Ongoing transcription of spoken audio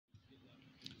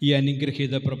ഈ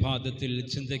അനുഗ്രഹീത പ്രഭാതത്തിൽ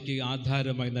ചിന്തയ്ക്ക്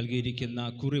ആധാരമായി നൽകിയിരിക്കുന്ന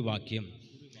കുറിവാക്യം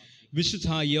വിശുദ്ധ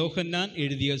യോഹന്നാൻ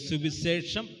എഴുതിയ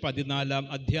സുവിശേഷം 14-ാം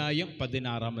അധ്യായം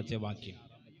 16-ാമത്തെ വാക്യം.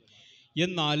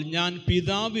 എന്നാൽ ഞാൻ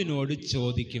പിതാവിനോട്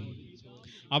ചോദിക്കും,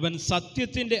 അവൻ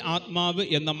സത്യത്തിൻ്റെ ആത്മാവ്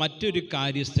എന്ന മറ്റൊരു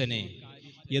കാര്യസ്ഥനെ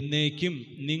എന്നേക്കും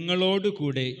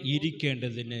നിങ്ങളോടുകൂടെ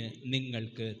ഇരിക്കേണ്ടതിന്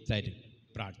നിങ്ങൾക്ക് തരും.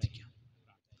 പ്രാർത്ഥിക്കാം.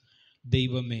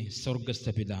 ദൈവമേ, സ്വർഗസ്ഥ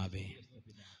പിതാവേ,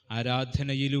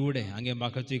 ആരാധനയിലൂടെ അങ്ങേ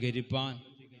മഹത്വീകരിപ്പാൻ,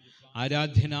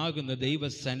 ആരാധ്യനാകുന്ന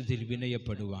ദൈവസന്നിധിയിൽ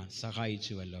വിനയപ്പെടുവാൻ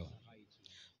സഹായിച്ചുവല്ലോ.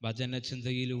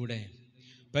 വചനചിന്തയിലൂടെ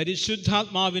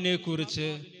പരിശുദ്ധാത്മാവിനെ കുറിച്ച്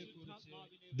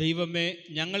ദൈവമേ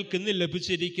ഞങ്ങൾക്കിന്ന്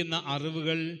ലഭിച്ചിരിക്കുന്ന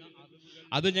അറിവുകൾ,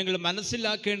 അത് ഞങ്ങൾ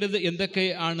മനസ്സിലാക്കേണ്ടത്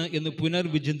എന്തൊക്കെയാണ് എന്ന്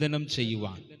പുനർവിചിന്തനം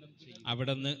ചെയ്യുവാൻ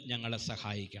അവിടുന്ന് ഞങ്ങളെ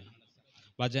സഹായിക്കണം.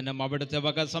 വചനം അവിടുത്തെ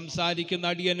വക സംസാരിക്കുന്ന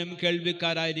അടിയനും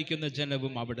കേൾവിക്കാരായിരിക്കുന്ന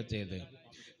ജനവും അവിടുത്തേത്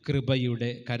കൃപയുടെ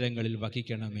കരങ്ങളിൽ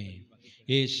വഹിക്കണമേ.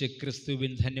 യേശു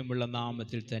ക്രിസ്തുവിൻ ധന്യമുള്ള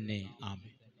നാമത്തിൽ തന്നെ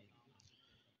ആമേൻ.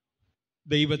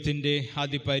 ദൈവത്തിൻ്റെ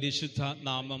അതിപരിശുദ്ധ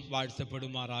നാമം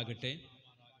വാഴ്ത്തപ്പെടുമാറാകട്ടെ.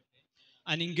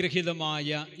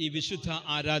 അനുഗ്രഹീതമായ ഈ വിശുദ്ധ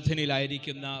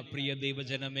ആരാധനയിലായിരിക്കുന്ന പ്രിയ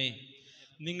ദൈവജനമേ,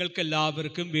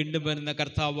 നിങ്ങൾക്കെല്ലാവർക്കും വീണ്ടും വരുന്ന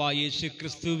കർത്താവായ യേശു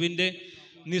ക്രിസ്തുവിൻ്റെ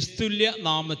നിസ്തുല്യ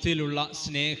നാമത്തിലുള്ള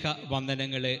സ്നേഹ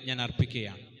വന്ദനങ്ങളെ ഞാൻ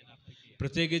അർപ്പിക്കുകയാണ്.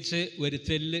 പ്രത്യേകിച്ച് ഒരു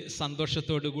തെല്ല്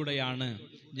സന്തോഷത്തോടു കൂടെയാണ്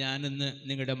ഞാനിന്ന്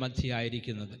നിങ്ങളുടെ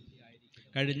മധ്യയായിരിക്കുന്നത്.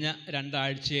 കഴിഞ്ഞ 2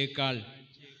 ആഴ്ചയേക്കാൾ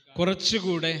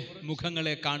കുറച്ചുകൂടെ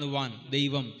മുഖങ്ങളെ കാണുവാൻ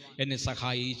ദൈവം എന്നെ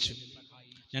സഹായിച്ചു.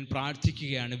 ഞാൻ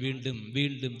പ്രാർത്ഥിക്കുകയാണ്, വീണ്ടും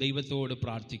വീണ്ടും ദൈവത്തോട്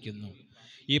പ്രാർത്ഥിക്കുന്നു.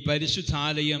 ഈ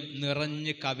പരിശുദ്ധാലയം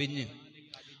നിറഞ്ഞ് കവിഞ്ഞ്,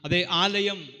 അതേ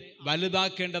ആലയം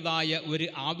വലുതാക്കേണ്ടതായ ഒരു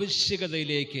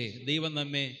ആവശ്യകതയിലേക്ക് ദൈവം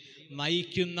നമ്മെ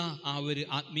നയിക്കുന്ന ആ ഒരു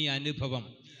ആത്മീയ അനുഭവം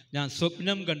ഞാൻ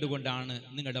സ്വപ്നം കണ്ടുകൊണ്ടാണ്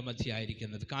നിങ്ങളുടെ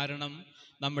മധ്യയായിരിക്കുന്നത്. കാരണം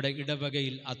നമ്മുടെ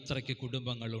ഇടവകയിൽ അത്രയ്ക്ക്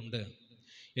കുടുംബങ്ങളുണ്ട്.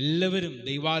 എല്ലാവരും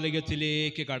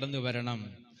ദൈവാലയത്തിലേക്ക് കടന്നു വരണം.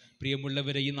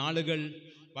 പ്രിയമുള്ളവരെ, ഈ നാളുകൾ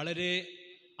വളരെ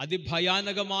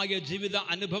അതിഭയാനകമായ ജീവിത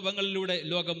അനുഭവങ്ങളിലൂടെ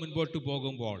ലോകം മുൻപോട്ട്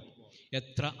പോകുമ്പോൾ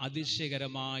എത്ര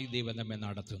അതിശയകരമായി ദൈവം നമ്മെ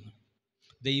നടത്തുന്നു.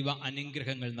 ദൈവ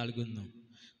അനുഗ്രഹങ്ങൾ നൽകുന്നു.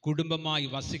 കുടുംബമായി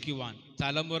വസിക്കുവാൻ,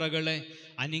 തലമുറകളെ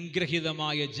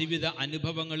അനുഗ്രഹീതമായ ജീവിത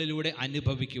അനുഭവങ്ങളിലൂടെ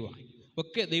അനുഭവിക്കുവാൻ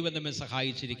ഒക്കെ ദൈവം നമ്മെ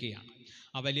സഹായിച്ചിരിക്കുകയാണ്.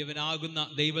 ആ വലിയവനാകുന്ന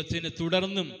ദൈവത്തിന്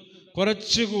തുടർന്നും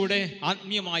കുറച്ചുകൂടെ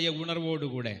ആത്മീയമായ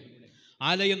ഉണർവോടുകൂടെ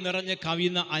ആലയം നിറഞ്ഞ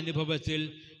കവിയുന്ന അനുഭവത്തിൽ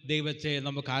ദൈവത്തെ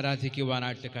നമുക്ക്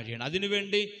ആരാധിക്കുവാനായിട്ട് കഴിയണം.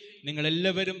 അതിനുവേണ്ടി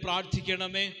നിങ്ങളെല്ലാവരും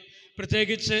പ്രാർത്ഥിക്കണമേ.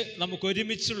 പ്രത്യേകിച്ച്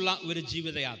നമുക്കൊരുമിച്ചുള്ള ഒരു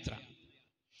ജീവിതയാത്ര,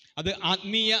 അത്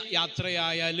ആത്മീയ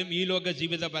യാത്രയായാലും ഈ ലോക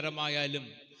ജീവിതപരമായാലും,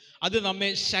 അത്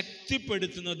നമ്മെ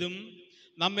ശക്തിപ്പെടുത്തുന്നതും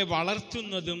നമ്മെ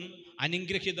വളർത്തുന്നതും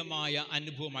അനുഗ്രഹീതമായ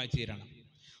അനുഭവമായി തീരണം.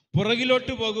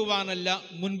 പുറകിലോട്ട് പോകുവാനല്ല,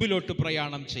 മുൻപിലോട്ട്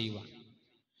പ്രയാണം ചെയ്യുവാൻ.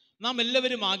 നാം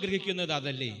എല്ലാവരും ആഗ്രഹിക്കുന്നത്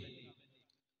അതല്ലേ?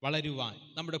 വളരുവാൻ,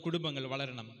 നമ്മുടെ കുടുംബങ്ങൾ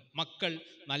വളരണം, മക്കൾ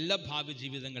നല്ല ഭാവി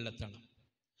ജീവിതങ്ങളിലെത്തണം.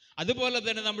 അതുപോലെ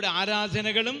തന്നെ നമ്മുടെ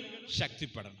ആരാധനകളും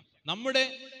ശക്തിപ്പെടണം. നമ്മുടെ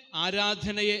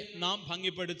ആരാധനയെ നാം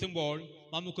ഭംഗിപ്പെടുത്തുമ്പോൾ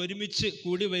നമുക്കൊരുമിച്ച്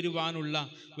കൂടി വരുവാനുള്ള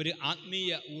ഒരു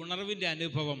ആത്മീയ ഉണർവിൻ്റെ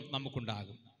അനുഭവം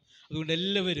നമുക്കുണ്ടാകും. അതുകൊണ്ട്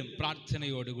എല്ലാവരും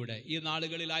പ്രാർത്ഥനയോടുകൂടെ ഈ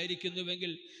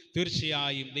നാളുകളിലായിരിക്കുന്നുവെങ്കിൽ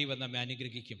തീർച്ചയായും ദൈവം നമ്മെ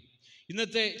അനുഗ്രഹിക്കും.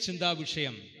 ഇന്നത്തെ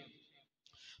ചിന്താവിഷയം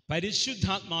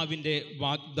പരിശുദ്ധാത്മാവിൻ്റെ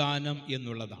വാഗ്ദാനം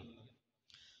എന്നുള്ളതാണ്.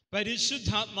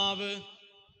 പരിശുദ്ധാത്മാവ്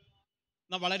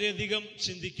നാം വളരെയധികം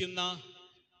ചിന്തിക്കുന്ന,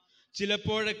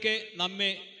 ചിലപ്പോഴൊക്കെ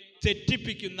നമ്മെ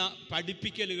തെറ്റിപ്പിക്കുന്ന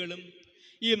പഠിപ്പിക്കലുകളും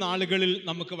ഈ നാളുകളിൽ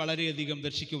നമുക്ക് വളരെയധികം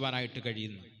ദർശിക്കുവാനായിട്ട്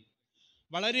കഴിയുന്നു.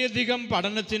 വളരെയധികം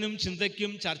പഠനത്തിനും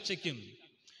ചിന്തയ്ക്കും ചർച്ചയ്ക്കും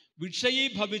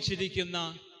വിഷയീഭവിച്ചിരിക്കുന്ന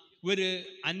ഒരു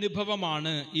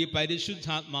അനുഭവമാണ് ഈ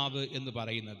പരിശുദ്ധാത്മാവ് എന്ന്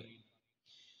പറയുന്നത്.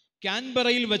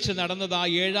 കാൻബറയിൽ വെച്ച് നടന്നതായ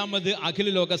 7ാമത് അഖില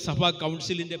ലോക സഭാ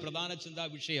കൗൺസിലിൻ്റെ പ്രധാന ചിന്താ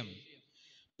വിഷയം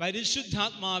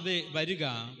പരിശുദ്ധാത്മാവെ വരിക,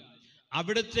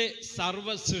 അവിടുത്തെ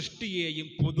സർവ സൃഷ്ടിയെയും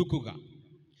പുതുക്കുക.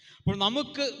 അപ്പോൾ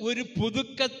നമുക്ക് ഒരു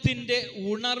പുതുക്കത്തിൻ്റെ,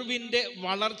 ഉണർവിൻ്റെ,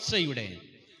 വളർച്ചയുടെ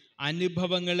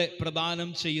അനുഭവങ്ങളെ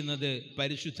പ്രദാനം ചെയ്യുന്നത്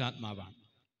പരിശുദ്ധാത്മാവാണ്.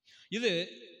 ഇത്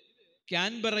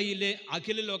കാൻബറയിലെ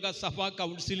അഖില ലോക സഭാ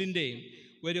കൗൺസിലിൻ്റെ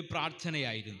ഒരു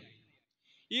പ്രാർത്ഥനയായിരുന്നു.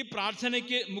 ഈ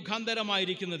പ്രാർത്ഥനയ്ക്ക്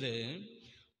മുഖാന്തരമായിരിക്കുന്നത്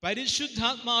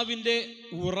പരിശുദ്ധാത്മാവിൻ്റെ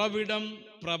ഉറവിടം,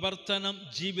 പ്രവർത്തനം,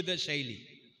 ജീവിതശൈലി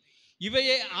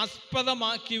ഇവയെ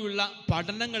ആസ്പദമാക്കിയുള്ള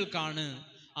പഠനങ്ങൾക്കാണ്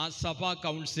ആ സഭാ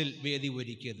കൗൺസിൽ വേദി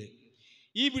ഒരുക്കിയത്.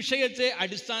 ഈ വിഷയത്തെ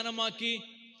അടിസ്ഥാനമാക്കി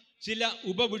ചില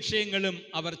ഉപവിഷയങ്ങളും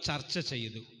അവർ ചർച്ച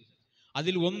ചെയ്തു.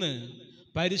 അതിൽ ഒന്ന്,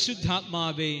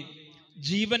 പരിശുദ്ധാത്മാവേ,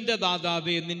 ജീവന്റെ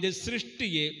ദാതാവേ, നിന്റെ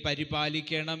സൃഷ്ടിയെ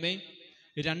പരിപാലിക്കണമേ.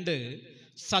 2,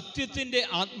 സത്യത്തിൻ്റെ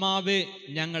ആത്മാവേ,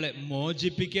 ഞങ്ങളെ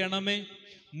മോചിപ്പിക്കണമേ.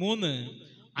 3,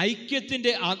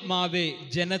 ഐക്യത്തിൻ്റെ ആത്മാവേ,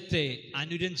 ജനത്തെ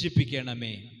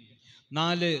അനുരഞ്ജിപ്പിക്കണമേ.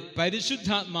 4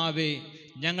 പരിശുദ്ധാത്മാവെ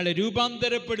ഞങ്ങളെ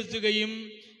രൂപാന്തരപ്പെടുത്തുകയും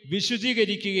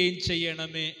വിശുദ്ധീകരിക്കുകയും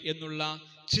ചെയ്യണമേ എന്നുള്ള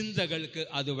ചിന്തകൾക്ക്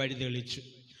അത് വഴിതെളിച്ചു.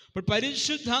 അപ്പോൾ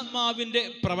പരിശുദ്ധാത്മാവിൻ്റെ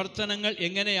പ്രവർത്തനങ്ങൾ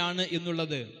എങ്ങനെയാണ്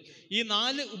എന്നുള്ളത് ഈ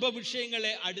 4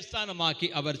 ഉപവിഷയങ്ങളെ അടിസ്ഥാനമാക്കി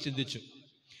അവർ ചിന്തിച്ചു.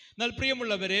 എന്നാൽ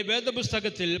പ്രിയമുള്ളവരെ,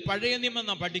 വേദപുസ്തകത്തിൽ പഴയ നിയമം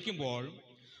നാം പഠിക്കുമ്പോൾ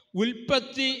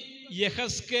ഉൽപ്പത്തി,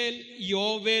 യെഹസ്കേൽ,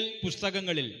 യോവേൽ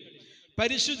പുസ്തകങ്ങളിൽ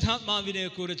പരിശുദ്ധാത്മാവിനെ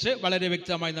കുറിച്ച് വളരെ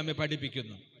വ്യക്തമായി നമ്മെ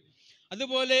പഠിപ്പിക്കുന്നു.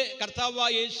 അതുപോലെ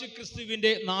കർത്താവായ യേശു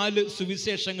ക്രിസ്തുവിൻ്റെ 4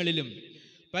 സുവിശേഷങ്ങളിലും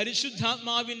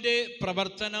പരിശുദ്ധാത്മാവിൻ്റെ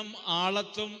പ്രവർത്തനം,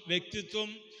 ആളത്വം, വ്യക്തിത്വം,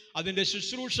 അതിൻ്റെ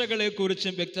ശുശ്രൂഷകളെ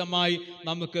കുറിച്ചും വ്യക്തമായി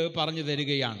നമുക്ക് പറഞ്ഞു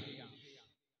തരികയാണ്.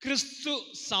 ക്രിസ്തു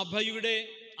സഭയുടെ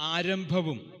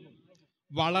ആരംഭവും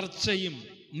വളർച്ചയും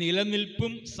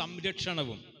നിലനിൽപ്പും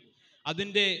സംരക്ഷണവും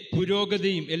അതിൻ്റെ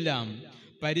പുരോഗതിയും എല്ലാം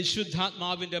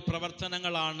പരിശുദ്ധാത്മാവിൻ്റെ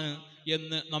പ്രവർത്തനങ്ങളാണ്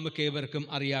എന്ന് നമുക്കേവർക്കും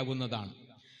അറിയാവുന്നതാണ്.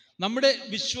 നമ്മുടെ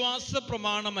വിശ്വാസ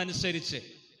പ്രമാണം അനുസരിച്ച്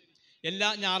എല്ലാ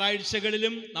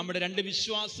ഞായറാഴ്ചകളിലും നമ്മുടെ 2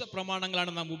 വിശ്വാസ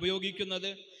പ്രമാണങ്ങളാണ് നാം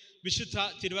ഉപയോഗിക്കുന്നത്. വിശുദ്ധ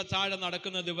തിരുവത്താഴം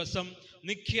നടക്കുന്ന ദിവസം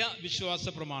നിഖ്യ വിശ്വാസ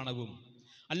പ്രമാണവും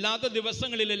അല്ലാത്ത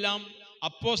ദിവസങ്ങളിലെല്ലാം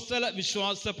അപ്പോസ്തല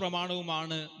വിശ്വാസ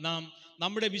പ്രമാണവുമാണ് നാം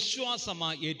നമ്മുടെ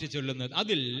വിശ്വാസമായി ഏറ്റുചൊല്ലുന്നത്.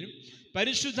 അതിൽ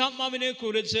പരിശുദ്ധാത്മാവിനെ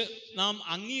കുറിച്ച് നാം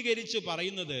അംഗീകരിച്ച്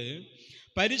പറയുന്നത്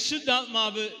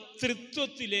പരിശുദ്ധാത്മാവ്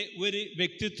ത്രിത്വത്തിലെ ഒരു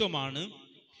വ്യക്തിത്വമാണ്.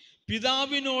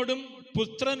 പിതാവിനോടും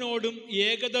പുത്രനോടും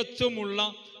ഏകതത്വമുള്ള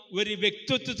ഒരു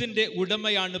വ്യക്തിത്വത്തിൻ്റെ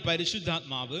ഉടമയാണ്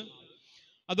പരിശുദ്ധാത്മാവ്.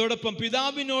 അതോടൊപ്പം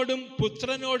പിതാവിനോടും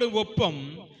പുത്രനോടും ഒപ്പം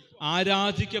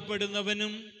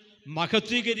ആരാധിക്കപ്പെടുന്നവനും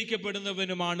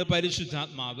മഹത്വീകരിക്കപ്പെടുന്നവനുമാണ്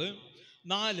പരിശുദ്ധാത്മാവ്.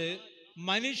 4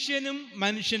 മനുഷ്യനും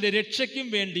മനുഷ്യൻ്റെ രക്ഷയ്ക്കും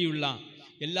വേണ്ടിയുള്ള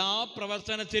എല്ലാ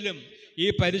പ്രവർത്തനത്തിലും ഈ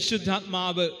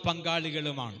പരിശുദ്ധാത്മാവ്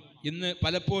പങ്കാളികളുമാണ്. ഇന്ന്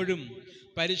പലപ്പോഴും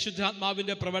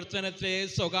പരിശുദ്ധാത്മാവിൻ്റെ പ്രവർത്തനത്തെ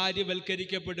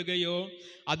സ്വകാര്യവൽക്കരിക്കപ്പെടുകയോ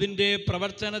അതിൻ്റെ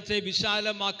പ്രവർത്തനത്തെ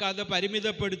വിശാലമാക്കാതെ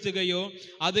പരിമിതപ്പെടുത്തുകയോ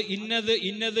അത് ഇന്നത്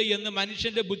എന്ന്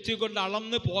മനുഷ്യൻ്റെ ബുദ്ധി കൊണ്ട്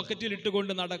അളന്ന്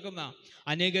പോക്കറ്റിലിട്ടുകൊണ്ട് നടക്കുന്ന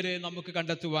അനേകരെ നമുക്ക്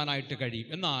കണ്ടെത്തുവാനായിട്ട് കഴിയും.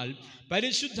 എന്നാൽ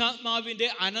പരിശുദ്ധാത്മാവിൻ്റെ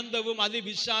അനന്തവും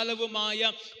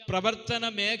അതിവിശാലവുമായ പ്രവർത്തന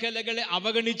മേഖലകളെ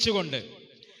അവഗണിച്ചുകൊണ്ട്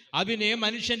അതിനെ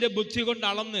മനുഷ്യൻ്റെ ബുദ്ധി കൊണ്ട്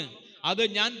അളന്ന് അത്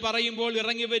ഞാൻ പറയുമ്പോൾ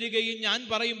ഇറങ്ങി വരികയും ഞാൻ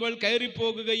പറയുമ്പോൾ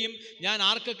കയറിപ്പോകുകയും ഞാൻ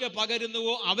ആർക്കൊക്കെ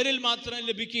പകരുന്നുവോ അവരിൽ മാത്രം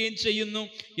ലഭിക്കുകയും ചെയ്യുന്നു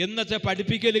എന്നത്തെ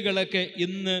പഠിപ്പിക്കലുകളൊക്കെ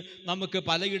ഇന്ന് നമുക്ക്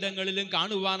പലയിടങ്ങളിലും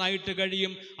കാണുവാനായിട്ട്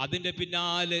കഴിയും. അതിൻ്റെ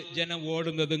പിന്നാലെ ജനം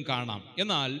ഓടുന്നതും കാണാം.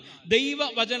 എന്നാൽ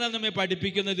ദൈവവചനം നമ്മെ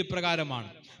പഠിപ്പിക്കുന്നത്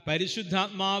ഇപ്രകാരമാണ്: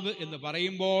 പരിശുദ്ധാത്മാവ് എന്ന്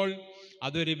പറയുമ്പോൾ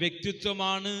അതൊരു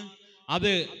വ്യക്തിത്വമാണ്,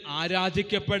 അത്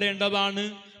ആരാധിക്കപ്പെടേണ്ടതാണ്.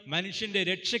 മനുഷ്യൻ്റെ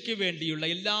രക്ഷയ്ക്ക് വേണ്ടിയുള്ള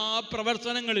എല്ലാ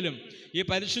പ്രവർത്തനങ്ങളിലും ഈ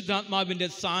പരിശുദ്ധാത്മാവിൻ്റെ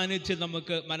സാന്നിധ്യം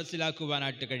നമുക്ക്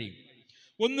മനസ്സിലാക്കുവാനായിട്ട് കഴിയും.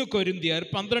 1 കൊരിന്ത്യർ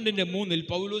 12:3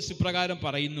 പൗലോസ് ഇപ്രകാരം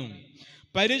പറയുന്നു: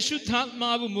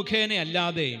 പരിശുദ്ധാത്മാവ് മുഖേന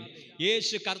അല്ലാതെ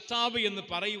യേശു കർത്താവ് എന്ന്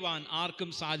പറയുവാൻ ആർക്കും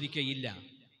സാധിക്കയില്ല.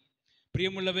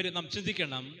 പ്രിയമുള്ളവരെ, നാം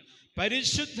ചിന്തിക്കണം,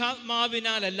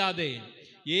 പരിശുദ്ധാത്മാവിനാൽ അല്ലാതെ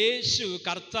യേശു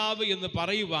കർത്താവ് എന്ന്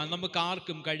പറയുവാൻ നമുക്ക്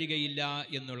ആർക്കും കഴിയുകയില്ല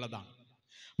എന്നുള്ളതാണ്.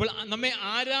 അപ്പോൾ നമ്മെ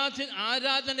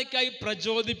ആരാധനയ്ക്കായി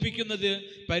പ്രചോദിപ്പിക്കുന്നത്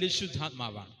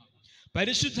പരിശുദ്ധാത്മാവാണ്.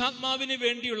 പരിശുദ്ധാത്മാവിന്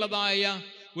വേണ്ടിയുള്ളതായ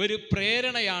ഒരു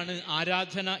പ്രേരണയാണ്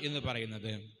ആരാധന എന്ന്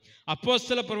പറയുന്നത്.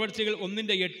 അപ്പോസ്തല പ്രവൃത്തികൾ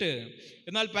 1:8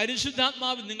 എന്നാൽ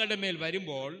പരിശുദ്ധാത്മാവ് നിങ്ങളുടെ മേൽ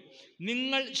വരുമ്പോൾ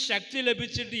നിങ്ങൾ ശക്തി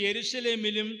ലഭിച്ചിട്ട്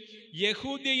യെരുശലേമിലും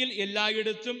യഹൂദ്യയിൽ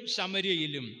എല്ലായിടത്തും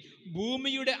ശമര്യയിലും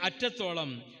ഭൂമിയുടെ അറ്റത്തോളം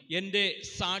എൻ്റെ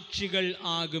സാക്ഷികൾ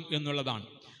ആകും എന്നുള്ളതാണ്.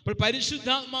 അപ്പോൾ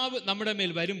പരിശുദ്ധാത്മാവ് നമ്മുടെ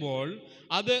മേൽ വരുമ്പോൾ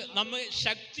അത് നമ്മെ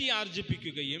ശക്തി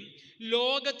ആർജിപ്പിക്കുകയും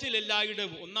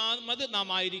ലോകത്തിലെല്ലായിടവും, ഒന്നാമത് നാം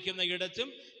ആയിരിക്കുന്ന ഇടത്തും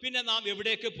പിന്നെ നാം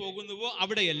എവിടേക്ക് പോകുന്നുവോ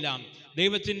അവിടെയെല്ലാം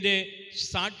ദൈവത്തിൻ്റെ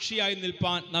സാക്ഷിയായി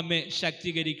നിൽപ്പാൻ നമ്മെ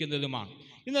ശക്തീകരിക്കുന്നതുമാണ്.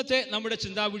 ഇന്നത്തെ നമ്മുടെ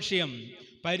ചിന്താവിഷയം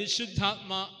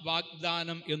പരിശുദ്ധാത്മ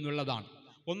വാഗ്ദാനം എന്നുള്ളതാണ്.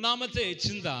 ഒന്നാമത്തെ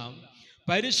ചിന്ത,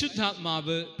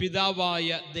 പരിശുദ്ധാത്മാവ്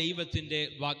പിതാവായ ദൈവത്തിൻ്റെ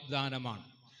വാഗ്ദാനമാണ്.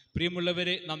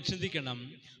 പ്രിയമുള്ളവരെ, നാം ചിന്തിക്കണം,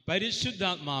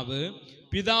 പരിശുദ്ധാത്മാവ്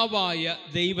പിതാവായ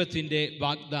ദൈവത്തിൻ്റെ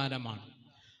വാഗ്ദാനമാണ്.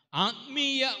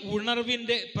 ആത്മീയ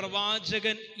ഉണർവിൻ്റെ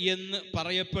പ്രവാചകൻ എന്ന്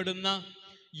പറയപ്പെടുന്ന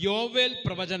യോവേൽ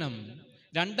പ്രവചനം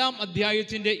 2-ാം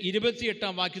അധ്യായത്തിൻ്റെ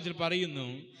 28-ാം വാക്യത്തിൽ പറയുന്നു: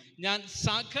 ഞാൻ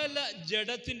സകല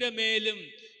ജഡത്തിൻ്റെ മേലും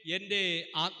എൻ്റെ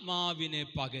ആത്മാവിനെ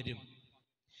പകരും.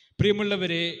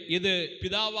 പ്രിയമുള്ളവരെ, ഇത്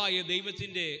പിതാവായ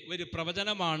ദൈവത്തിൻ്റെ ഒരു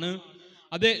പ്രവചനമാണ്.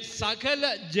 അത് സകല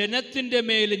ജനത്തിൻ്റെ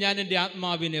മേൽ ഞാൻ എൻ്റെ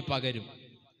ആത്മാവിനെ പകരും.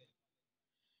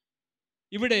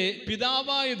 ഇവിടെ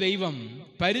പിതാവായ ദൈവം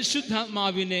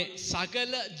പരിശുദ്ധാത്മാവിനെ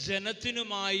സകല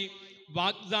ജനത്തിനുമായി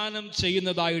വാഗ്ദാനം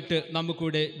ചെയ്യുന്നതായിട്ട്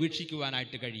നമുക്കിവിടെ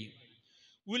വീക്ഷിക്കുവാനായിട്ട് കഴിയും.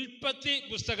 ഉൽപ്പത്തി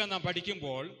പുസ്തകം നാം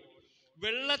പഠിക്കുമ്പോൾ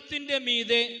വെള്ളത്തിൻ്റെ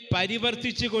മീതെ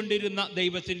പരിവർത്തിച്ചു കൊണ്ടിരുന്ന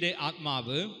ദൈവത്തിൻ്റെ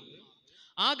ആത്മാവ്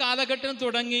ആ കാലഘട്ടം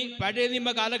തുടങ്ങി പഴയ നിയമ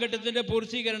കാലഘട്ടത്തിൻ്റെ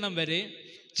പൂർത്തീകരണം വരെ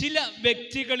ചില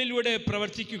വ്യക്തികളിലൂടെ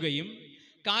പ്രവർത്തിക്കുകയും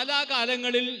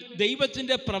കാലാകാലങ്ങളിൽ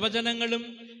ദൈവത്തിൻ്റെ പ്രവചനങ്ങളും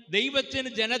ദൈവത്തിന്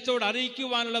ജനത്തോട്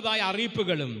അറിയിക്കുവാനുള്ളതായ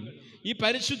അറിയിപ്പുകളും ഈ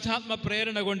പരിശുദ്ധാത്മ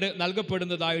പ്രേരണ കൊണ്ട്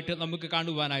നൽകപ്പെടുന്നതായിട്ട് നമുക്ക്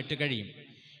കാണുവാനായിട്ട് കഴിയും.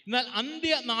 എന്നാൽ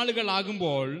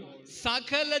അന്ത്യനാളുകളാകുമ്പോൾ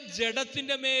സകല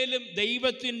ജഡത്തിൻ്റെ മേലും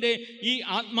ദൈവത്തിൻ്റെ ഈ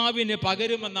ആത്മാവിനെ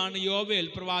പകരുമെന്നാണ് യോവേൽ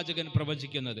പ്രവാചകൻ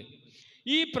പ്രവചിക്കുന്നത്.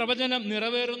 ഈ പ്രവചനം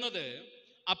നിറവേറുന്നത്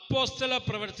അപ്പോസ്തല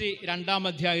പ്രവൃത്തി 2-ാം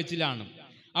അധ്യായത്തിലാണ്.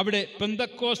 അവിടെ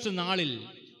പെന്തക്കോസ്ത് നാളിൽ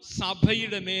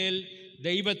സഭയുടെ മേൽ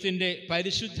ദൈവത്തിൻ്റെ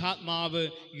പരിശുദ്ധാത്മാവ്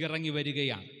ഇറങ്ങി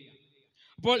വരികയാണ്.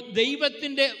 അപ്പോൾ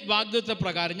ദൈവത്തിൻ്റെ വാഗ്ദത്ത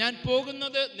പ്രകാരം ഞാൻ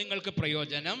പോകുന്നത് നിങ്ങൾക്ക്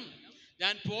പ്രയോജനം,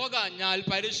 ഞാൻ പോകാഞ്ഞാൽ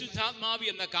പരിശുദ്ധാത്മാവ്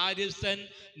എന്ന കാര്യസ്ഥൻ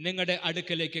നിങ്ങളുടെ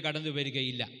അടുക്കലേക്ക് കടന്നു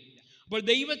വരികയില്ല. അപ്പോൾ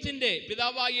ദൈവത്തിൻ്റെ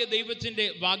പിതാവായ ദൈവത്തിൻ്റെ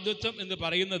വാഗ്ദത്വം എന്ന്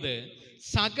പറയുന്നത്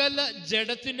സകല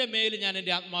ജഡത്തിൻ്റെ മേൽ ഞാൻ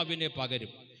എൻ്റെ ആത്മാവിനെ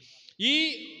പകരും. ഈ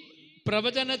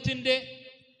പ്രവചനത്തിൻ്റെ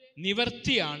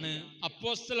നിവർത്തിയാണ്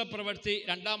അപ്പോസ്തല പ്രവൃത്തി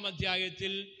 2-ാം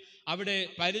അധ്യായത്തിൽ അവിടെ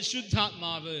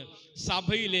പരിശുദ്ധാത്മാവ്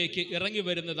സഭയിലേക്ക് ഇറങ്ങി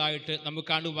വരുന്നതായിട്ട് നമുക്ക്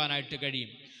കാണുവാനായിട്ട്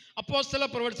കഴിയും. അപ്പോസ്തല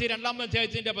പ്രവൃത്തി 2-ാം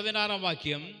അധ്യായത്തിൻ്റെ 16-ാം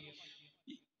വാക്യം,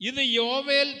 ഇത്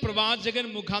യോവേൽ പ്രവാചകൻ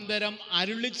മുഖാന്തരം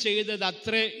അരുളി ചെയ്തത്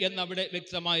അത്രേ എന്നവിടെ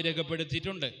വ്യക്തമായി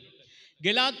രേഖപ്പെടുത്തിയിട്ടുണ്ട്.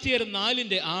 ഗലാത്യർ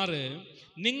 4:6,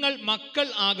 നിങ്ങൾ മക്കൾ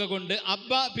ആകൊണ്ട്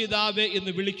അബ്ബാ പിതാവേ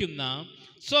എന്ന് വിളിക്കുന്ന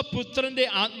സ്വപുത്രന്റെ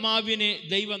ആത്മാവിനെ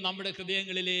ദൈവം നമ്മുടെ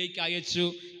ഹൃദയങ്ങളിലേക്ക് അയച്ചു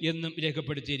എന്നും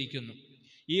രേഖപ്പെടുത്തിയിരിക്കുന്നു.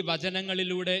 ഈ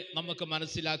വചനങ്ങളിലൂടെ നമുക്ക്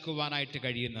മനസ്സിലാക്കുവാനായിട്ട്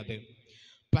കഴിയുന്നത്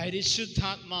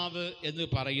പരിശുദ്ധാത്മാവ് എന്ന്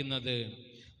പറയുന്നത്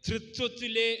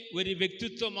തൃത്വത്തിലെ ഒരു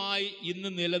വ്യക്തിത്വമായി ഇന്ന്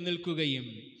നിലനിൽക്കുകയും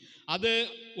അത്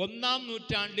 1-ാം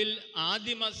നൂറ്റാണ്ടിൽ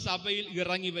ആദിമ സഭയിൽ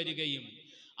ഇറങ്ങി വരികയും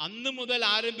അന്ന് മുതൽ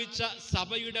ആരംഭിച്ച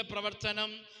സഭയുടെ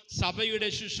പ്രവർത്തനം, സഭയുടെ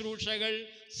ശുശ്രൂഷകൾ,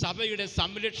 സഭയുടെ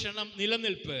സംരക്ഷണം,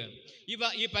 നിലനിൽപ്പ് ഇവ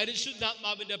ഈ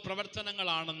പരിശുദ്ധാത്മാവിൻ്റെ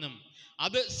പ്രവർത്തനങ്ങളാണെന്നും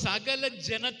അത് സകല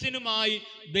ജനത്തിനുമായി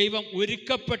ദൈവം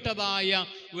ഒരുക്കപ്പെട്ടതായ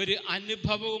ഒരു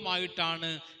അനുഭവവുമായിട്ടാണ്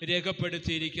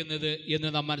രേഖപ്പെടുത്തിയിരിക്കുന്നത് എന്ന്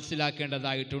നാം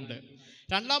മനസ്സിലാക്കേണ്ടതായിട്ടുണ്ട്.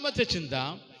 രണ്ടാമത്തെ ചിന്ത,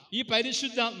 ഈ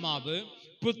പരിശുദ്ധാത്മാവ്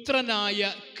പുത്രനായ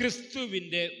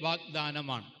ക്രിസ്തുവിൻ്റെ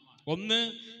വാഗ്ദാനമാണ്. ഒന്ന്,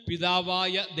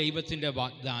 പിതാവായ ദൈവത്തിൻ്റെ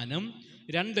വാഗ്ദാനം.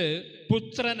 2,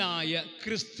 പുത്രനായ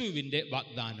ക്രിസ്തുവിൻ്റെ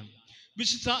വാഗ്ദാനം.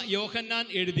 വിശുദ്ധ യോഹന്നാൻ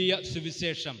എഴുതിയ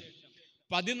സുവിശേഷം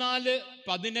 14,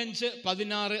 15,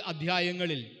 16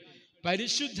 അധ്യായങ്ങളിൽ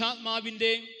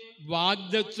പരിശുദ്ധാത്മാവിൻ്റെ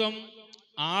വാഗ്ദത്വം,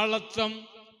 ആളത്വം,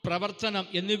 പ്രവർത്തനം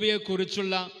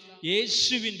എന്നിവയെക്കുറിച്ചുള്ള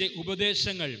യേശുവിൻ്റെ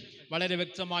ഉപദേശങ്ങൾ വളരെ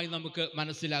വ്യക്തമായി നമുക്ക്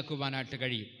മനസ്സിലാക്കുവാനായിട്ട്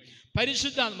കഴിയും.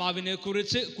 പരിശുദ്ധാത്മാവിനെ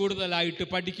കുറിച്ച് കൂടുതലായിട്ട്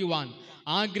പഠിക്കുവാൻ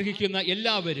ആഗ്രഹിക്കുന്ന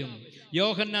എല്ലാവരും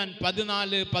യോഹന്നാൻ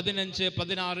 14, 15,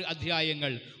 16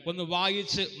 അധ്യായങ്ങൾ ഒന്ന്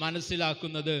വായിച്ച്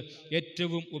മനസ്സിലാക്കുന്നത്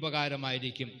ഏറ്റവും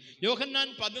ഉപകാരമായിരിക്കും. യോഹന്നാൻ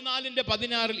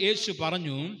 14:16 യേശു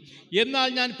പറഞ്ഞു, എന്നാൽ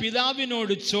ഞാൻ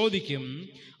പിതാവിനോട് ചോദിക്കും,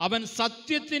 അവൻ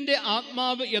സത്യത്തിൻ്റെ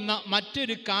ആത്മാവ് എന്ന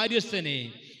മറ്റൊരു കാര്യസ്ഥനെ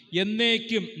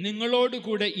എന്നേക്കും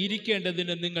നിങ്ങളോടുകൂടെ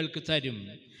ഇരിക്കേണ്ടതിന് നിങ്ങൾക്ക് തരും.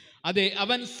 അതെ,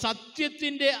 അവൻ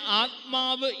സത്യത്തിൻ്റെ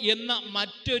ആത്മാവ് എന്ന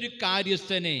മറ്റൊരു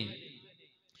കാര്യസ്ഥനെ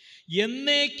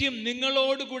എന്നേക്കും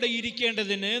നിങ്ങളോടുകൂടെ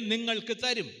ഇരിക്കേണ്ടതിന് നിങ്ങൾക്ക്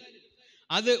തരും.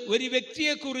 അത് ഒരു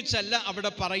വ്യക്തിയെക്കുറിച്ചല്ല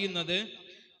അവിടെ പറയുന്നത്,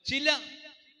 ചില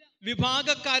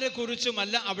വിഭാഗക്കാരെ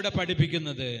കുറിച്ചുമല്ല അവിടെ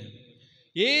പഠിപ്പിക്കുന്നത്.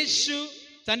 യേശു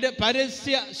തൻ്റെ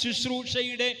പരസ്യ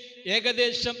ശുശ്രൂഷയുടെ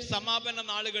ഏകദേശം സമാപന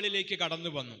നാളുകളിലേക്ക്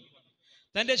കടന്നു വന്നു.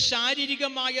 തൻ്റെ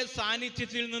ശാരീരികമായ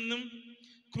സാന്നിധ്യത്തിൽ നിന്നും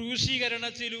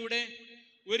ക്രൂശീകരണത്തിലൂടെ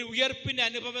ഒരു ഉയർപ്പിൻ്റെ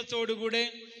അനുഭവത്തോടുകൂടെ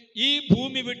ഈ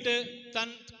ഭൂമി വിട്ട് താൻ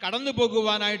കടന്നു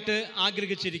പോകുവാനായിട്ട്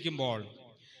ആഗ്രഹിച്ചിരിക്കുമ്പോൾ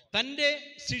തൻ്റെ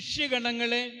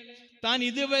ശിഷ്യഗണങ്ങളെ താൻ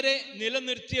ഇതുവരെ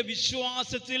നിലനിർത്തിയ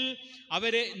വിശ്വാസത്തിൽ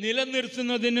അവരെ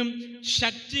നിലനിർത്തുന്നതിനും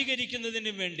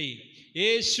ശക്തീകരിക്കുന്നതിനും വേണ്ടി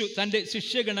യേശു തൻ്റെ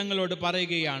ശിഷ്യഗണങ്ങളോട്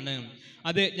പറയുകയാണ്,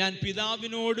 അതെ, ഞാൻ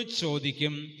പിതാവിനോട്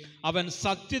ചോദിക്കും, അവൻ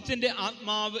സത്യത്തിൻ്റെ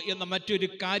ആത്മാവ് എന്ന മറ്റൊരു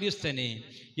കാര്യസ്ഥനെ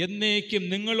എന്നേക്കും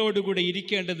നിങ്ങളോടുകൂടെ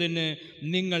ഇരിക്കേണ്ടതിന്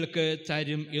നിങ്ങൾക്ക്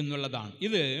തരും എന്നുള്ളതാണ്.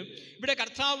 ഇത് ഇവിടെ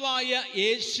കർത്താവായ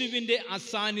യേശുവിൻ്റെ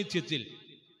അസാന്നിധ്യത്തിൽ,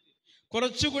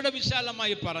 കുറച്ചുകൂടെ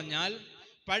വിശാലമായി പറഞ്ഞാൽ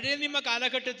പഴയ നിയമ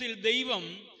കാലഘട്ടത്തിൽ ദൈവം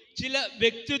ചില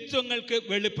വ്യക്തിത്വങ്ങൾക്ക്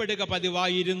വെളിപ്പെടുക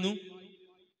പതിവായിരുന്നു.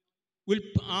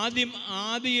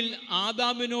 ആദിയിൽ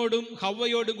ആദാമിനോടും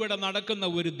ഹവ്വയോടും കൂടെ നടക്കുന്ന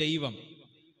ഒരു ദൈവം,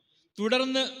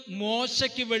 തുടർന്ന്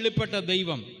മോശയ്ക്ക് വെളിപ്പെട്ട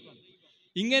ദൈവം,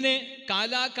 ഇങ്ങനെ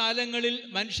കാലാകാലങ്ങളിൽ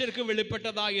മനുഷ്യർക്ക്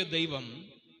വെളിപ്പെട്ടതായ ദൈവം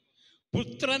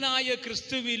പുത്രനായ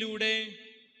ക്രിസ്തുവിലൂടെ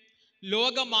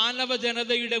ലോകമാനവ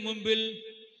ജനതയുടെ മുമ്പിൽ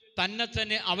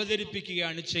തന്നെ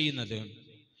അവതരിപ്പിക്കുകയാണ് ചെയ്യുന്നത്.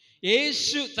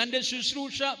 യേശു തൻ്റെ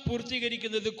ശുശ്രൂഷ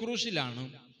പൂർത്തീകരിക്കുന്നത് ക്രൂശിലാണ്.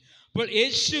 അപ്പോൾ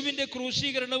യേശുവിൻ്റെ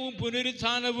ക്രൂശീകരണവും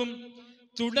പുനരുത്ഥാനവും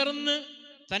തുടർന്ന്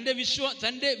തൻ്റെ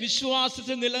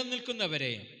വിശ്വാസത്തിൽ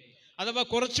നിലനിൽക്കുന്നവരെ, അഥവാ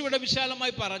കുറച്ചുകൂടെ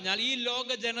വിശാലമായി പറഞ്ഞാൽ ഈ ലോക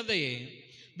ജനതയെ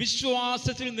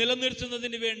വിശ്വാസത്തിൽ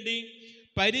നിലനിർത്തുന്നതിന് വേണ്ടി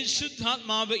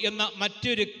പരിശുദ്ധാത്മാവ് എന്ന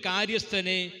മറ്റൊരു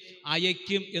കാര്യസ്ഥനെ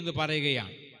അയക്കും എന്ന്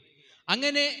പറയുകയാണ്.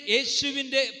 അങ്ങനെ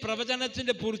യേശുവിൻ്റെ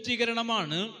പ്രവചനത്തിൻ്റെ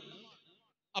പൂർത്തീകരണമാണ്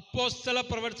അപ്പോസ്തല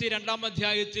പ്രവൃത്തി 2-ാം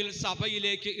അധ്യായത്തിൽ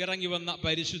സഭയിലേക്ക് ഇറങ്ങി വന്ന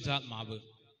പരിശുദ്ധാത്മാവ്.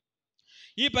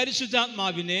 ഈ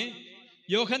പരിശുദ്ധാത്മാവിനെ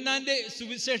യോഹന്നാന്റെ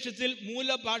സുവിശേഷത്തിൽ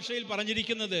മൂലഭാഷയിൽ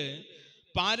പറഞ്ഞിരിക്കുന്നത്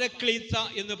പാരക്ലീത്ത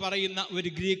എന്ന് പറയുന്ന ഒരു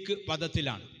ഗ്രീക്ക്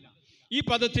പദത്തിലാണ്. ഈ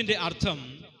പദത്തിൻ്റെ അർത്ഥം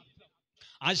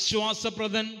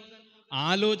ആശ്വാസപ്രദൻ,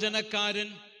 ആലോചനക്കാരൻ,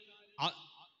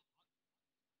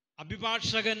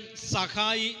 അഭിഭാഷകൻ,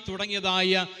 സഹായി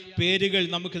തുടങ്ങിയതായ പേരുകൾ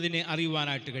നമുക്കിതിനെ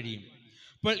അറിയുവാനായിട്ട് കഴിയും.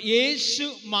 അപ്പോൾ യേശു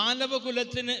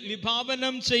മാനവകുലത്തിന്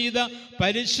വിഭാവനം ചെയ്ത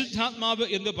പരിശുദ്ധാത്മാവ്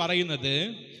എന്ന് പറയുന്നത്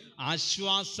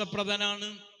ആശ്വാസപ്രദനാണ്,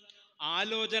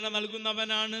 ആലോചന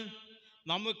നൽകുന്നവനാണ്,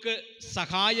 നമുക്ക്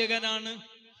സഹായകനാണ്,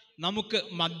 നമുക്ക്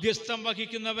മധ്യസ്ഥം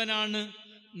വഹിക്കുന്നവനാണ്,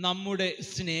 നമ്മുടെ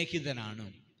സ്നേഹിതനാണ്.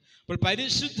 അപ്പോൾ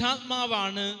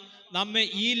പരിശുദ്ധാത്മാവാണ് നമ്മെ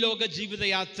ഈ ലോക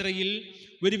ജീവിതയാത്രയിൽ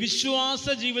ഒരു വിശ്വാസ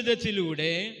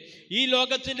ജീവിതത്തിലൂടെ ഈ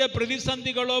ലോകത്തിൻ്റെ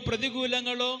പ്രതിസന്ധികളോ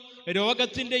പ്രതികൂലങ്ങളോ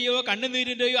രോഗത്തിൻ്റെയോ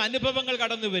കണ്ണുനീരിൻ്റെയോ അനുഭവങ്ങൾ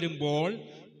കടന്നു വരുമ്പോൾ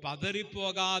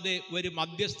പതറിപ്പോകാതെ ഒരു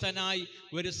മധ്യസ്ഥനായി,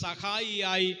 ഒരു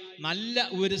സഹായിയായി, നല്ല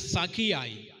ഒരു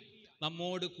സഖിയായി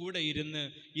നമ്മോട് കൂടെ ഇരുന്ന്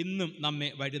ഇന്നും നമ്മെ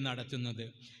വഴി നടത്തുന്നത്.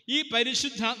 ഈ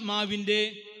പരിശുദ്ധാത്മാവിൻ്റെ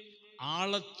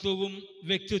ആളത്വവും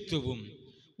വ്യക്തിത്വവും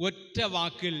ഒറ്റ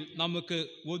വാക്കിൽ നമുക്ക്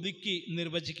ഒതുക്കി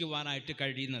നിർവചിക്കുവാനായിട്ട്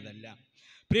കഴിയുന്നതല്ല.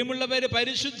 പ്രിയമുള്ളവരെ,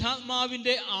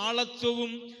 പരിശുദ്ധാത്മാവിൻ്റെ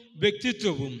ആളത്വവും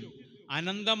വ്യക്തിത്വവും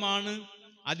അനന്തമാണ്,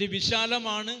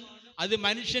 അതിവിശാലമാണ്, അത്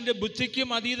മനുഷ്യൻ്റെ ബുദ്ധിക്കും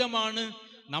അതീതമാണ്.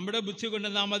 നമ്മുടെ ബുദ്ധി കൊണ്ട്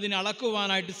നാം അതിനെ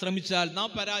അളക്കുവാനായിട്ട് ശ്രമിച്ചാൽ നാം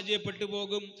പരാജയപ്പെട്ടു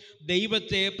പോകും,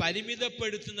 ദൈവത്തെ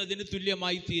പരിമിതപ്പെടുത്തുന്നതിന്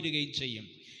തുല്യമായി തീരുകയും ചെയ്യും.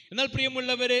 എന്നാൽ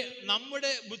പ്രിയമുള്ളവരെ,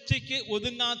 നമ്മുടെ ബുദ്ധിക്ക്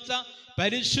ഒതുങ്ങാത്ത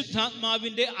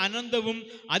പരിശുദ്ധാത്മാവിൻ്റെ അനന്തവും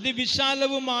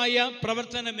അതിവിശാലവുമായ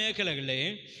പ്രവർത്തന മേഖലകളെ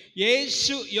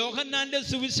യേശു യോഹന്നാന്റെ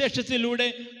സുവിശേഷത്തിലൂടെ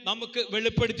നമുക്ക്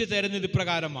വെളിപ്പെടുത്തി തരുന്നത്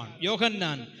ഇപ്രകാരമാണ്.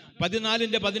 യോഹന്നാൻ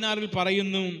 14:16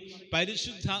 പറയുന്നു,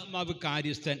 പരിശുദ്ധാത്മാവ്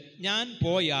കാര്യസ്ഥൻ, ഞാൻ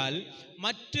പോയാൽ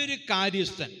മറ്റൊരു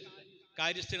കാര്യസ്ഥൻ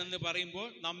എന്ന് പറയുമ്പോൾ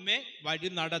നമ്മെ വഴി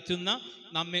നടത്തുന്ന,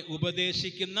 നമ്മെ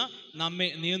ഉപദേശിക്കുന്ന, നമ്മെ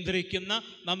നിയന്ത്രിക്കുന്ന,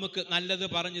 നമുക്ക് നല്ലത്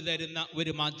പറഞ്ഞു തരുന്ന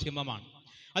ഒരു മാധ്യമമാണ്.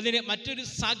 അതിനെ മറ്റൊരു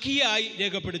സഖിയായി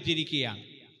രേഖപ്പെടുത്തിയിരിക്കുകയാണ്.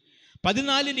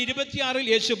 14:26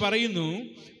 യേശു പറയുന്നു,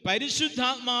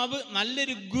 പരിശുദ്ധാത്മാവ്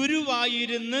നല്ലൊരു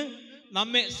ഗുരുവായിരുന്ന്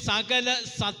നമ്മെ സകല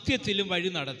സത്യത്തിലും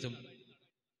വഴി നടത്തും.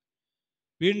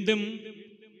 വീണ്ടും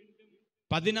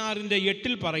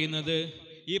 16:8 പറയുന്നത്,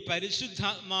 ഈ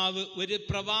പരിശുദ്ധാത്മാവ് ഒരു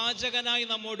പ്രവാചകനായി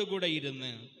നമ്മോട് കൂടെ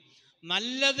ഇരുന്ന്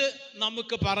നല്ലത്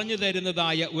നമുക്ക് പറഞ്ഞു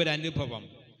തരുന്നതായ ഒരു അനുഭവം,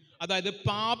 അതായത്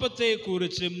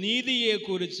പാപത്തെക്കുറിച്ചും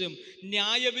നീതിയെക്കുറിച്ചും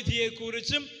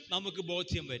ന്യായവിധിയെക്കുറിച്ചും നമുക്ക്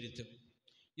ബോധ്യം വരുത്തും.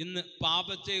 ഇന്ന്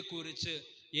പാപത്തെക്കുറിച്ച്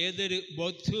ഏതൊരു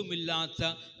ബോധ്യവുമില്ലാത്ത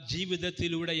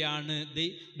ജീവിതത്തിലൂടെയാണ്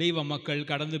ദൈവമക്കൾ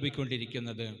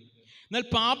കടന്നുപോയിക്കൊണ്ടിരിക്കുന്നത്. എന്നാൽ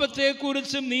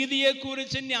പാപത്തെക്കുറിച്ചും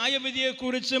നീതിയെക്കുറിച്ചും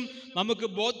ന്യായവിധിയെക്കുറിച്ചും നമുക്ക്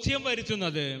ബോധ്യം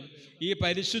വരുത്തുന്നത് ഈ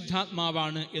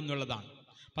പരിശുദ്ധാത്മാവാണ് എന്നുള്ളതാണ്.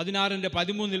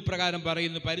 16:13 പ്രകാരം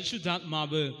പറയുന്നു,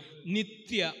 പരിശുദ്ധാത്മാവ്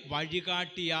നിത്യ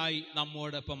വഴികാട്ടിയായി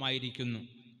നമ്മോടൊപ്പമായിരിക്കുന്നു.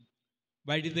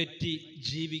 വഴിതെറ്റി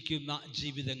ജീവിക്കുന്ന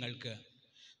ജീവിതങ്ങൾക്ക്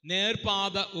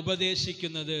നേർപാത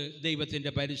ഉപദേശിക്കുന്നത്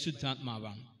ദൈവത്തിൻ്റെ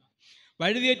പരിശുദ്ധാത്മാവാണ്.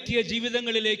 വഴിതെറ്റിയ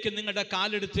ജീവിതങ്ങളിലേക്ക് നിങ്ങളുടെ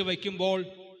കാലെടുത്ത് വയ്ക്കുമ്പോൾ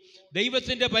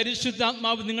ദൈവത്തിൻ്റെ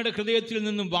പരിശുദ്ധാത്മാവ് നിങ്ങളുടെ ഹൃദയത്തിൽ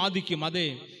നിന്നും വാദിക്കും, അതെ,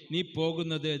 നീ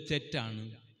പോകുന്നത് തെറ്റാണ്,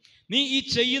 നീ ഈ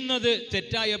ചെയ്യുന്നത്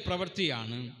തെറ്റായ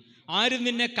പ്രവൃത്തിയാണ്, ആരും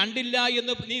നിന്നെ കണ്ടില്ല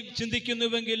എന്ന് നീ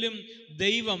ചിന്തിക്കുന്നുവെങ്കിലും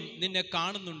ദൈവം നിന്നെ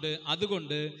കാണുന്നുണ്ട്,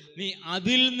 അതുകൊണ്ട് നീ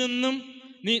അതിൽ നിന്നും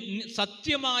നീ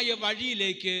സത്യമായ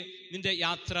വഴിയിലേക്ക് നിന്റെ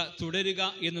യാത്ര തുടരുക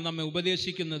എന്ന് നമ്മെ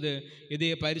ഉപദേശിക്കുന്നത്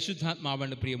ഇതേ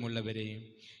പരിശുദ്ധാത്മാവാണ്. പ്രിയമുള്ളവരെ,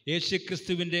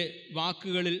 യേശുക്രിസ്തുവിൻ്റെ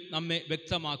വാക്കുകളിൽ നമ്മെ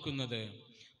വ്യക്തമാക്കുന്നത്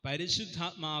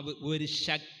പരിശുദ്ധാത്മാവ് ഒരു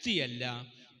ശക്തിയല്ല,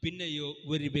 പിന്നെയോ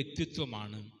ഒരു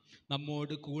വ്യക്തിത്വമാണ്.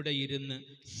 നമ്മോട് കൂടെ ഇരുന്ന്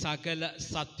സകല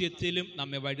സത്യത്തിലും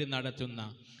നമ്മെ വഴി നടത്തുന്ന,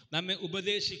 നമ്മെ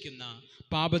ഉപദേശിക്കുന്ന,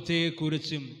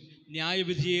 പാപത്തെക്കുറിച്ചും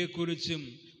ന്യായവിധിയെക്കുറിച്ചും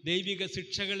ദൈവിക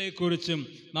ശിക്ഷകളെക്കുറിച്ചും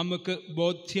നമുക്ക്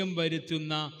ബോധ്യം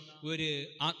വരുത്തുന്ന ഒരു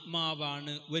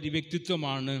ആത്മാവാണ്, ഒരു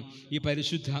വ്യക്തിത്വമാണ് ഈ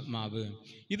പരിശുദ്ധാത്മാവ്.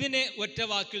 ഇതിനെ ഒറ്റ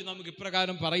വാക്കിൽ നമുക്ക്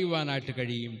ഇപ്രകാരം പറയുവാനായിട്ട്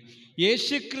കഴിയും,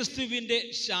 യേശുക്രിസ്തുവിൻ്റെ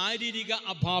ശാരീരിക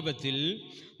അഭാവത്തിൽ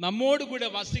നമ്മോടുകൂടെ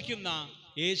വസിക്കുന്ന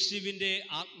യേശുവിൻ്റെ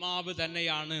ആത്മാവ്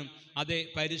തന്നെയാണ് അതേ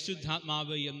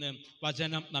പരിശുദ്ധാത്മാവ് എന്ന്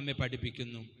വചനം നമ്മെ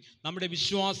പഠിപ്പിക്കുന്നു. നമ്മുടെ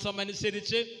വിശ്വാസം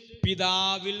അനുസരിച്ച്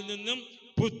പിതാവിൽ നിന്നും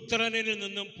പുത്രനിൽ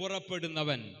നിന്നും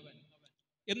പുറപ്പെടുന്നവൻ,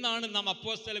 എന്നാണ് നാം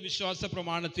അപ്പോസ്തല വിശ്വാസ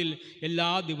പ്രമാണത്തിൽ എല്ലാ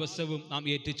ദിവസവും നാം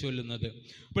ഏറ്റുചൊല്ലുന്നത്.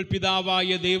 അപ്പോൾ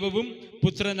പിതാവായ ദൈവവും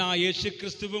പുത്രനായ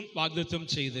യേശുക്രിസ്തുവും വാഗ്ദത്തം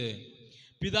ചെയ്ത്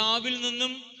പിതാവിൽ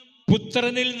നിന്നും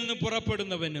പുത്രനിൽ നിന്നും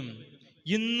പുറപ്പെടുന്നവനും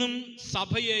ഇന്നും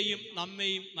സഭയെയും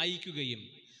നമ്മെയും നയിക്കുകയും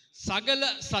സകല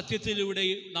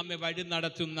സത്യത്തിലൂടെയും നമ്മെ വഴി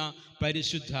നടത്തുന്ന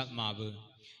പരിശുദ്ധാത്മാവ്.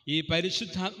 ഈ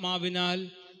പരിശുദ്ധാത്മാവിനാൽ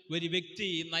ഒരു വ്യക്തി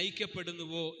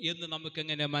നയിക്കപ്പെടുന്നുവോ എന്ന്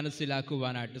നമുക്കെങ്ങനെ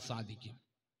മനസ്സിലാക്കുവാനായിട്ട് സാധിക്കും?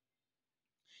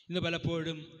 ഇന്ന്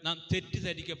പലപ്പോഴും നാം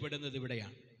തെറ്റിദ്ധരിക്കപ്പെടുന്നത്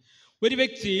ഇവിടെയാണ്. ഒരു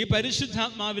വ്യക്തി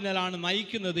പരിശുദ്ധാത്മാവിനാലാണ്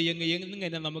നയിക്കുന്നത്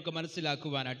എങ്ങനെ നമുക്ക്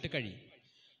മനസ്സിലാക്കുവാനായിട്ട് കഴിയും?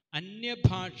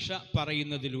 അന്യഭാഷ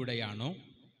പറയുന്നതിലൂടെയാണോ?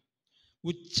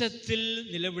 ഉച്ചത്തിൽ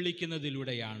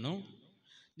നിലവിളിക്കുന്നതിലൂടെയാണോ?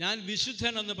 ഞാൻ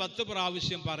വിശുദ്ധൻ എന്ന് 10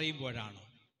 പ്രാവശ്യം പറയുമ്പോഴാണോ?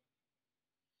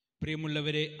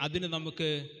 പ്രിയമുള്ളവരെ, അതിന് നമുക്ക്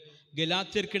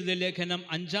ഗലാത്യർക്കെഴുതിയ ലേഖനം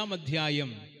 5-ാം അധ്യായം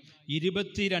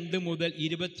 22 മുതൽ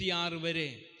 26 വരെ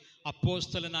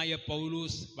അപ്പോസ്തലനായ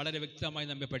പൗലോസ് വളരെ വ്യക്തമായി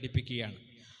നമ്മെ പഠിപ്പിക്കുകയാണ്.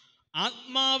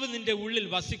 ആത്മാവ് നിന്റെ ഉള്ളിൽ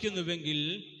വസിക്കുന്നുവെങ്കിൽ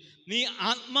നീ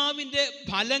ആത്മാവിൻ്റെ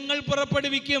ഫലങ്ങൾ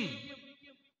പുറപ്പെടുവിക്കും.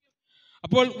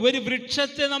 അപ്പോൾ ഒരു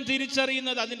വൃക്ഷത്തെ നാം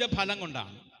തിരിച്ചറിയുന്നത് അതിൻ്റെ ഫലം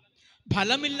കൊണ്ടാണ്.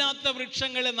 ഫലമില്ലാത്ത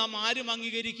വൃക്ഷങ്ങളെ നാം ആരും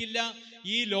അംഗീകരിക്കില്ല,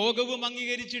 ഈ ലോകവും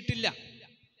അംഗീകരിച്ചിട്ടില്ല.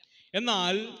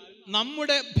 എന്നാൽ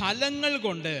നമ്മുടെ ഫലങ്ങൾ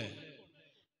കൊണ്ട്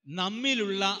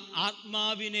നമ്മിലുള്ള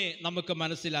ആത്മാവിനെ നമുക്ക്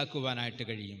മനസ്സിലാക്കുവാനായിട്ട്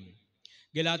കഴിയും.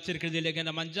 ഗലാത്യർക്കെഴുതിയ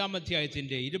ലേഖനം 5-ാം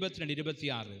അധ്യായത്തിൻ്റെ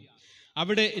 22-26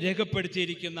 അവിടെ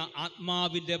രേഖപ്പെടുത്തിയിരിക്കുന്ന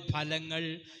ആത്മാവിൻ്റെ ഫലങ്ങൾ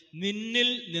നിന്നിൽ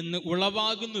നിന്ന്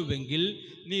ഉളവാകുന്നുവെങ്കിൽ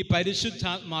നീ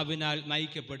പരിശുദ്ധാത്മാവിനാൽ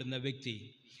നയിക്കപ്പെടുന്ന വ്യക്തി.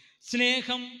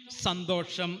 സ്നേഹം,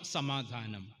 സന്തോഷം,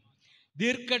 സമാധാനം,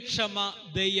 ദീർഘക്ഷമ,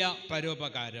 ദയ,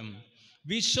 പരോപകാരം,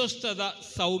 വിശ്വസ്തത,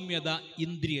 സൗമ്യത,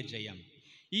 ഇന്ദ്രിയജയം.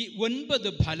 ഈ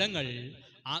 9 ഫലങ്ങൾ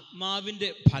ആത്മാവിൻ്റെ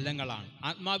ഫലങ്ങളാണ്.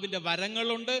 ആത്മാവിൻ്റെ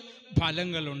വരങ്ങളുണ്ട്,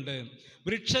 ഫലങ്ങളുണ്ട്.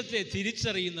 വൃക്ഷത്തെ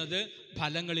തിരിച്ചറിയുന്നത്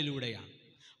ഫലങ്ങളിലൂടെയാണ്.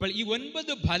 അപ്പോൾ ഈ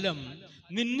 9 ഫലം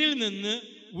നിന്നിൽ നിന്ന്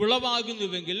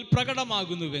ഉളവാകുന്നുവെങ്കിൽ,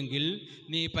 പ്രകടമാകുന്നുവെങ്കിൽ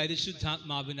നീ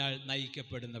പരിശുദ്ധാത്മാവിനാൽ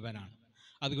നയിക്കപ്പെടുന്നവനാണ്.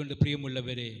 അതുകൊണ്ട്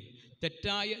പ്രിയമുള്ളവരെ,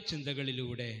 തെറ്റായ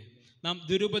ചിന്തകളിലൂടെ നാം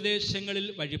ദുരുപദേശങ്ങളിൽ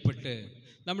വഴിപ്പെട്ട്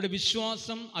നമ്മുടെ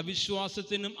വിശ്വാസം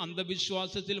അവിശ്വാസത്തിനും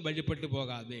അന്ധവിശ്വാസത്തിനും വഴിപ്പെട്ടു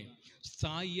പോകാതെ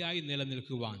സ്ഥായിയായി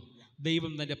നിലനിൽക്കുവാൻ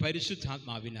ദൈവം തൻ്റെ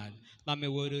പരിശുദ്ധാത്മാവിനാൽ നമ്മെ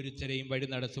ഓരോരുത്തരെയും വഴി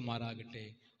നടത്തുമാറാകട്ടെ.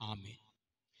 ആമേൻ.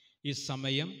 ഈ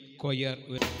സമയം കൊയർ